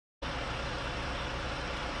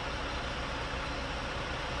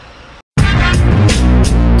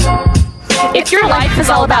If your life is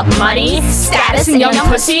all about money, status, and young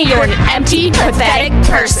pussy, you're an empty, pathetic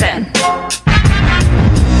person.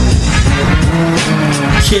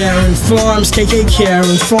 Karen Farms, KK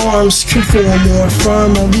Karen Farms, conform more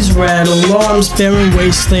firm, all these red alarms, barren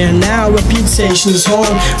wasteland now, reputation's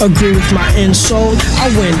harm, agree with my insult, I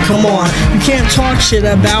win, come on, you can't talk shit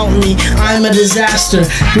about me, I'm a disaster,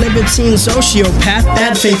 libertine sociopath,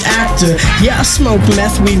 bad faith actor, yeah I smoke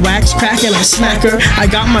meth, weed, wax, crack and I smack her, I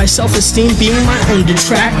got my self-esteem being my own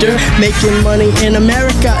detractor, making money in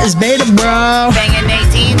America is beta bro, banging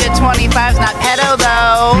 18 to 25's not pedo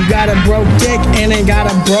though, you got a broke dick and ain't got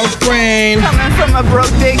a broke brain. Coming from a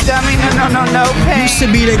broke dick dummy, no pain. Used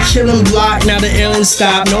to be the killing block, now the illin'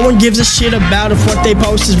 stop. No one gives a shit about if what they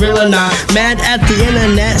post is real or not. Mad at the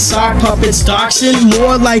internet, sock puppets doxing.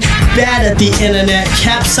 More like bad at the internet,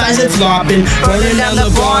 capsizing, flopping. Burning down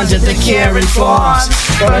the barns at the Karen Farms.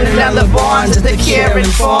 Burning down the barns at the Karen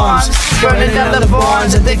Farms. Burning down the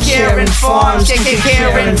barns at the Karen Farms. KK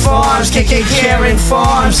Karen Farms, KK Karen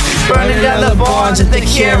Farms. Burning down the barns at the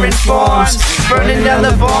Karen Farms. Burning down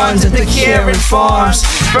the barns at the Karen Farms.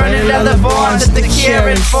 Burning down the barns at the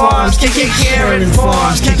Karen Farms. KK Karen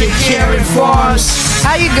Farms. KK Karen Farms.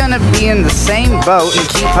 How you gonna be in the same boat and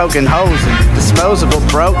keep poking holes in disposable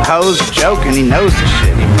broke hoes joking? He knows the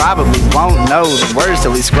shit. He probably won't know the words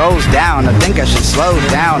till he scrolls down. I think I should slow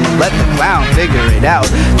down and let the clown figure it out.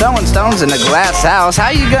 Throwing stones in a glass house. How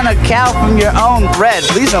you gonna cow from your own bread?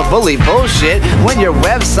 Please don't bully bullshit when your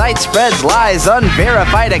website spreads lies,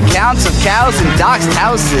 unverified accounts of cows and doxed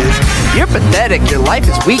houses. You're pathetic, your life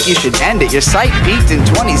is weak, you should end it. Your site peaked in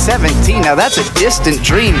 2017, now that's a distant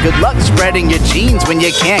dream. Good luck spreading your genes when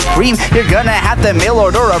you can't cream. You're gonna have to mail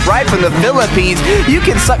order a bride from the Philippines. You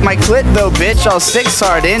can suck my clit though, bitch, all 6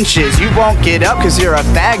 hard inches. You won't get up cause you're a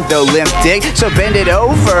fag though, limp dick. So bend it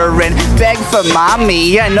over and beg for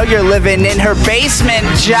mommy. I know you're living in her basement,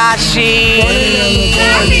 Joshy.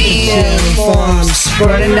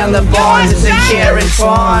 Burning down the barns at the Karen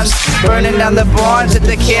Farms. Burning down the barns at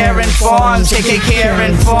the Karen Farms. KK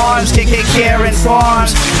Karen Farms. KK Karen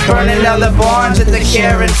Farms. Burning down the barns at the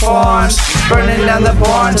Karen Farms. Burning down the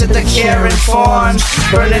barns at the Karen Farms.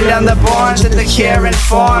 Burning down the barns at the Karen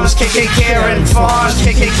Farms. KK Karen Farms.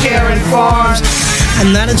 KK Karen Farms.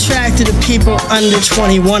 I'm not attracted to people under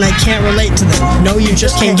 21, I can't relate to them. No, you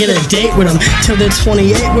just can't get a date with them. Till they're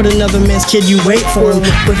 28 with another man's kid, you wait for them.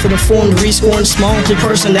 With a deformed, rescorned, small to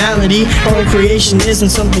personality. Procreation isn't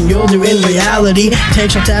something you'll do in reality.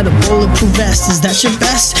 Take shots at a bulletproof vest, is that your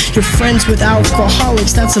best? You're friends with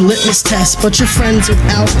alcoholics, that's a litmus test. But you're friends with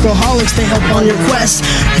alcoholics, they help on your quest.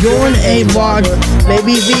 You're an A blogger,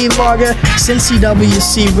 maybe V blogger. Since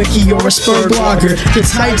CWC Wiki, you're a spur blogger. The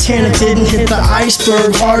Titanic didn't hit the iceberg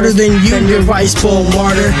harder than you, your rice bowl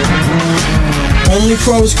martyr. Only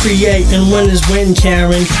pros create and winners win,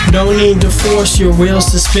 Karen. No need to force your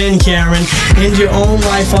wheels to spin, Karen. End your own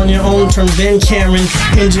life on your own terms, then Karen.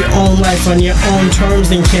 End your own life on your own terms,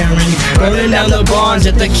 then Karen. Burning down the barns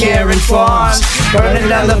at the Karen Farms. Burning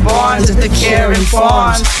down the barns at the Karen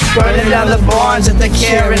Farms. Burning down the barns at the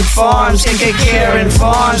Karen Farms. KK Karen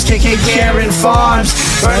Farms. KK Karen Farms.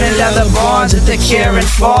 Burning down the barns at the Karen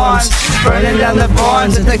Farms. Burning down the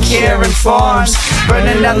barns at the Karen Farms.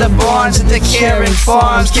 Burning down the barns at the Karen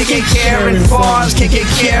Farms. KK Karen Farms. KK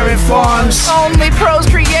Karen Farms. Only pros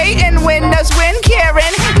create and winners win,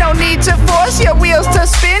 Karen. No need to force your wheels to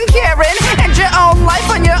spin, Karen. And your own life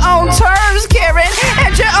on your own terms, Karen.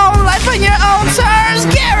 And your own life on your own terms,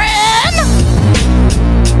 Karen.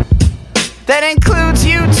 That includes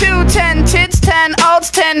you too. 10 tits, 10 alts,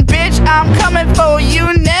 10 bitch. I'm coming for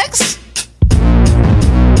you next.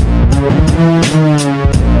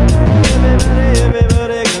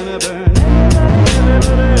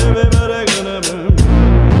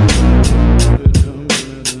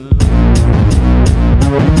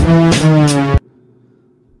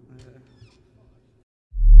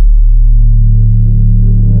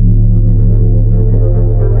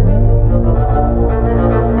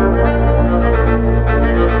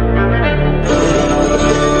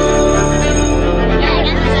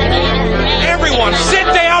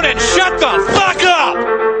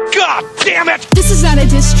 This is not a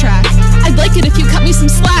diss track. I'd like it if you cut me some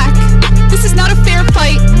slack. This is not a fair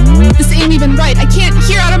fight. This ain't even right. I can't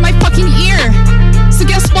hear out of my fucking ear. So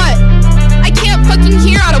guess what? I can't fucking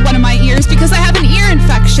hear out of one of my ears because I have an ear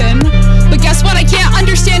infection. But guess what? I can't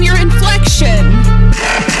understand your inflection.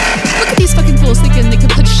 Look at these fucking fools thinking they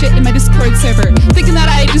could put shit in my Discord server, thinking that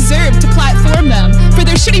I deserve to platform them for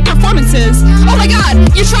their shitty performances. Oh my god,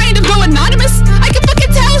 you're trying to go anonymous? I can fucking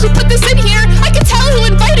tell who put this in here. I can tell who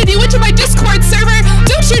invited you into my Discord server.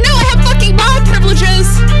 Don't you know I have fucking mod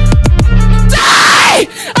privileges?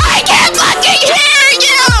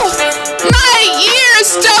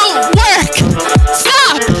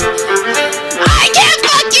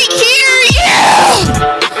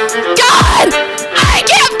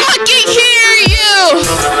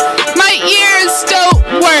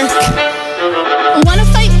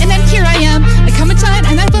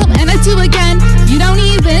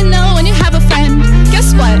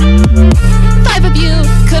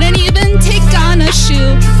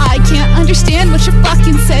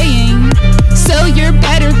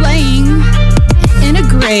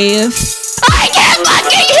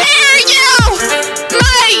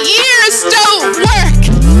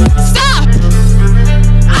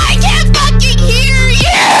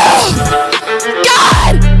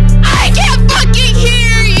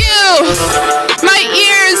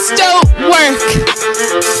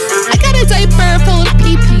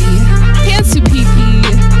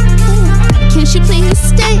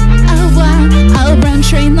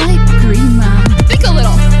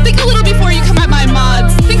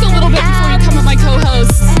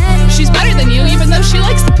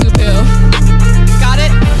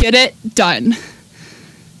 Get it done.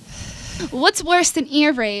 What's worse than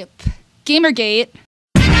ear rape? Gamergate.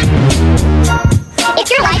 If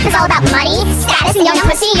your life is all about money, status, and young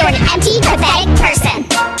pussy, you're an empty, pathetic person.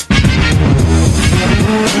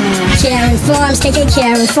 Karen Farms, KK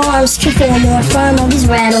Karen Farms, true for more firm, all these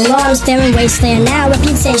red alarms. They're in wasteland now,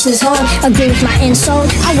 reputation's harm. Agree with my insult,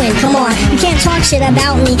 I win, come on. You can't talk shit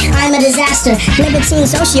about me, I'm a disaster. Libertine,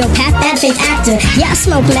 sociopath, bad faith actor. Yeah, I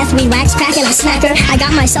smoke meth, weed, wax, crack, and I smack her. I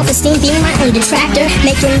got my self-esteem being my own detractor.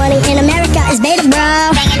 Making money in America is beta,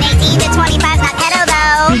 bro. Banging 18 to 25's not pedo,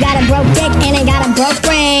 though. You got a broke dick and ain't got a broke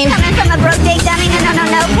brain. Coming from a broke dick dummy,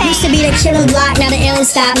 no pain. Used to be the killing block, now the alien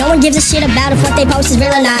stop. No one gives a shit about if what they post is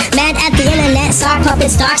real or not. Mad at the internet, sock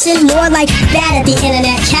puppets doxing. More like bad at the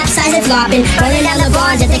internet, capsize and flopping. Burning down the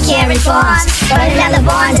barns at the Karen Farms. Burning down the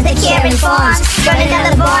barns at the Karen Farms. Burning down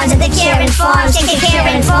the barns at the Karen Farms. KK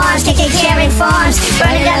Karen Farms, KK Karen Farms.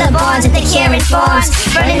 Burning down the barns at the Karen Farms.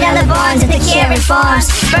 Burning down the barns at the Karen Farms.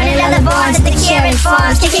 Burning down the barns at the Karen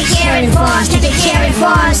Farms. KK Karen Farms, KK Karen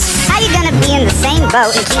Farms. How you gonna be in the same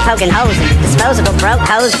boat and keep poking holes in disposable broke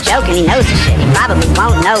hoes joking? He knows the shit. He probably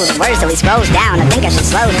won't know the words till he scrolls down. I think I should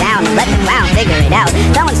slow down and let the clown figure it out.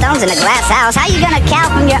 Throwing stones in a glass house. How you gonna cow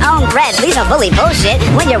from your own bread? Please don't bully bullshit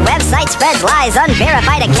when your website spreads lies.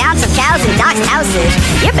 Unverified accounts of cows and doxed houses.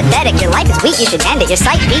 You're pathetic. Your life is weak. You should end it. Your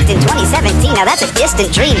site peaked in 2017. Now that's a distant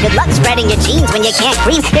dream. Good luck spreading your genes when you can't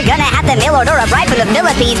cream. You're gonna have to mail order a bride from the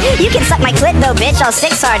Philippines. You can suck my clit though, bitch. All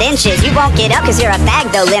 6 hard inches. You won't get up cause you're a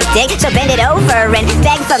fag though, limp dick. So bend it over and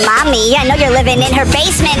beg for mommy. I know you're living in her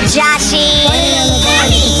basement, Joshy.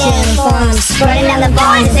 Burning down the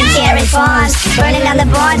barns at the Karen Farms. Burning down the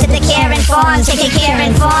barns at the Karen Farms. KK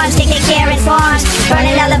Karen Farms, KK Karen Farms.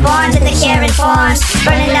 Burning down the barns at the Karen Farms.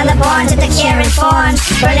 Burning down the barns at the Karen Farms.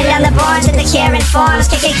 Burning down the barns at the Karen Farms.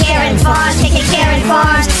 KK Karen Farms, KK Karen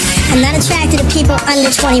Farms. I'm not attracted to people under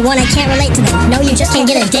 21, I can't relate to them. No, you just can't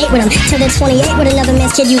get a date with them. Till they're 28 with another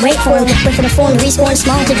man's kid, you wait for them. With an informed, rescorn,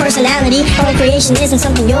 small to personality. Procreation isn't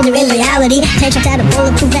something you'll do in reality. Take up that a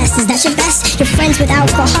bulletproof vest, is that your best? You're friends with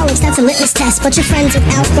alcoholics, that's a litmus test. But you're friends with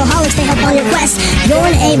alcoholics, they help on your quest. You're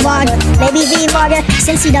an A-vlogger, maybe V-vlogger.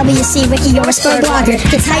 Since CWC, Ricky, you're a spur blogger.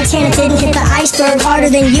 The Titanic didn't hit the iceberg harder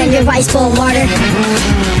than you're Rice Bowl martyr.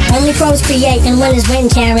 Only pros create and winners win,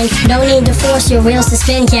 Karen. No need to force your wheels to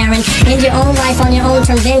spin, Karen. End your own life on your own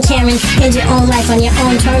terms, then Karen. End your own life on your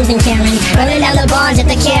own terms, then Karen. Burning down the barns at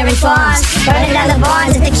the Karen Farms. Burning down the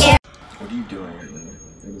barns at the Karen. What are you doing right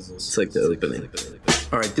now? It's like the opening.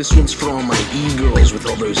 Alright, this one's for all my e-girls with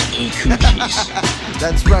all those e-coochies.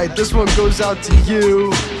 That's right, this one goes out to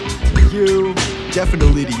you,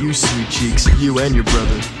 definitely to you, sweet cheeks, you and your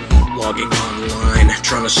brother. Logging online,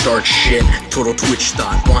 trying to start shit. Total Twitch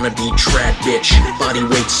thought, wanna be trad bitch. Body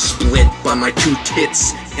weight split by my 2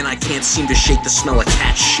 tits, and I can't seem to shake the smell of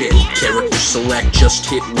cat shit. Character select, just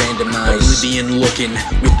hit randomize. Oblivion looking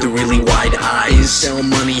with the really wide eyes. Sell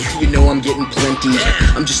money, you know I'm getting plenty.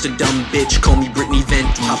 I'm just a dumb bitch, call me Brittany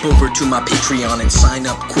Venti. Hop over to my Patreon and sign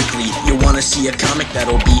up quickly. You wanna see a comic,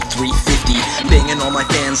 that'll be $3.50. Banging all my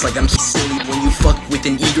fans like I'm silly. When you fuck with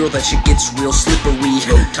an e-girl, that shit gets real slippery.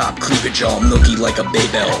 Low top cleavage, all milky like a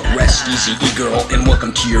Babel. Rest easy, e-girl, and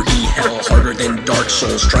welcome to your e-hell. Harder than Dark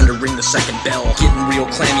Souls, trying to ring the second bell. Getting real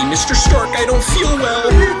clammy, Mr. Stark, I don't feel well.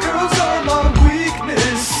 E-girls are my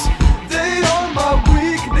weakness, they are my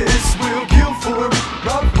weakness. We'll kill for 'em,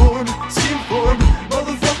 rob for 'em, scheme for 'em,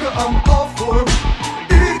 motherfucker, I'm all for 'em.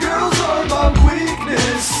 E-girls are my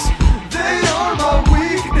weakness, they are my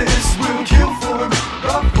weakness. We'll kill for 'em,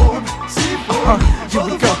 rob for 'em, scheme for 'em,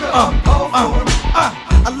 motherfucker, I'm all for 'em.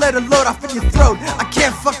 I let her load off in your throat. I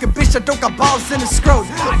can't fuck a bitch, I don't got balls in a scrot.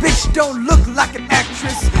 A bitch don't look like an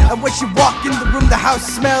actress, and when she walk in the room, the house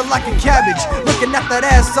smell like a cabbage. Looking at that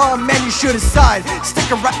ass, oh man, you should decide. Stick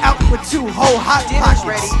her right out with 2 whole hot pockets.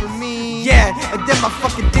 Ready for me. Yeah, and then my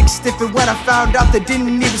fucking dick stiffened when I found out they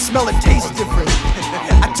didn't even smell or taste different.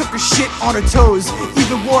 I took her shit on her toes,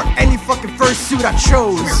 even wore any fucking fursuit I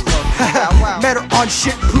chose. Met her on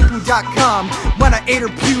shitpoopoo.com. When I ate her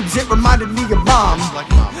pubes, it reminded me of mom.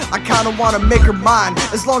 I kinda wanna make her mine,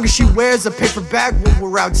 as long as she wears a paper bag when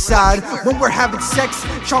we're outside. When we're having sex,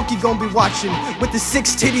 Chunky gon' be watching, with the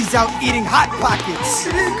 6 titties out eating Hot Pockets.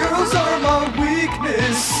 E-girls are my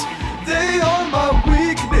weakness, they are my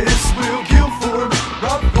weakness. We'll kill for 'em,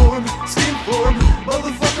 rob for 'em, scheme for 'em,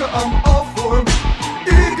 motherfucker, I'm all for 'em.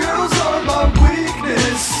 E-girls are my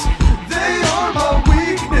weakness, they are my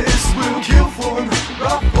weakness. We'll kill for 'em,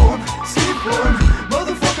 rob for 'em, scheme for 'em,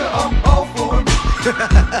 motherfucker, I'm all for 'em.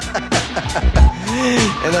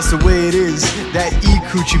 And that's the way it is. That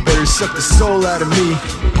e-coochie better suck the soul out of me.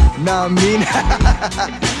 Know what I mean?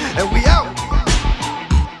 And we out.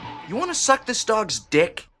 You want to suck this dog's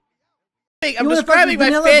dick? I'm describing my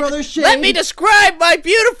fantasy. Let me describe my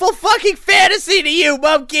beautiful fucking fantasy to you,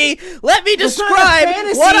 monkey. Let me describe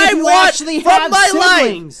what I want from my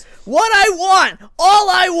life. What I want, all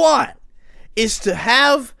I want, is to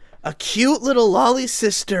have a cute little lolly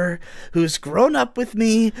sister who's grown up with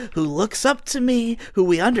me, who looks up to me, who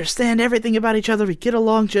we understand everything about each other, we get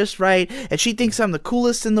along just right, and she thinks I'm the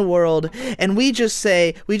coolest in the world, and we just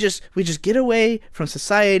say, we just get away from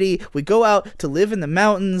society, we go out to live in the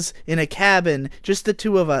mountains in a cabin, just the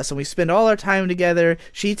two of us, and we spend all our time together.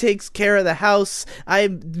 She takes care of the house, I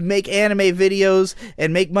make anime videos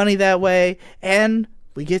and make money that way, and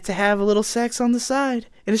we get to have a little sex on the side.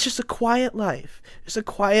 And it's just a quiet life. Just a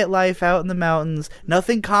quiet life out in the mountains.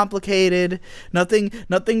 Nothing complicated. Nothing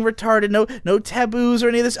retarded. No taboos or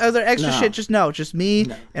any of this other extra shit. Just me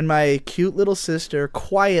and my cute little sister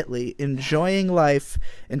quietly enjoying life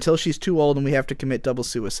until she's too old and we have to commit double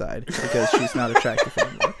suicide because she's not attractive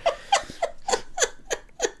anymore.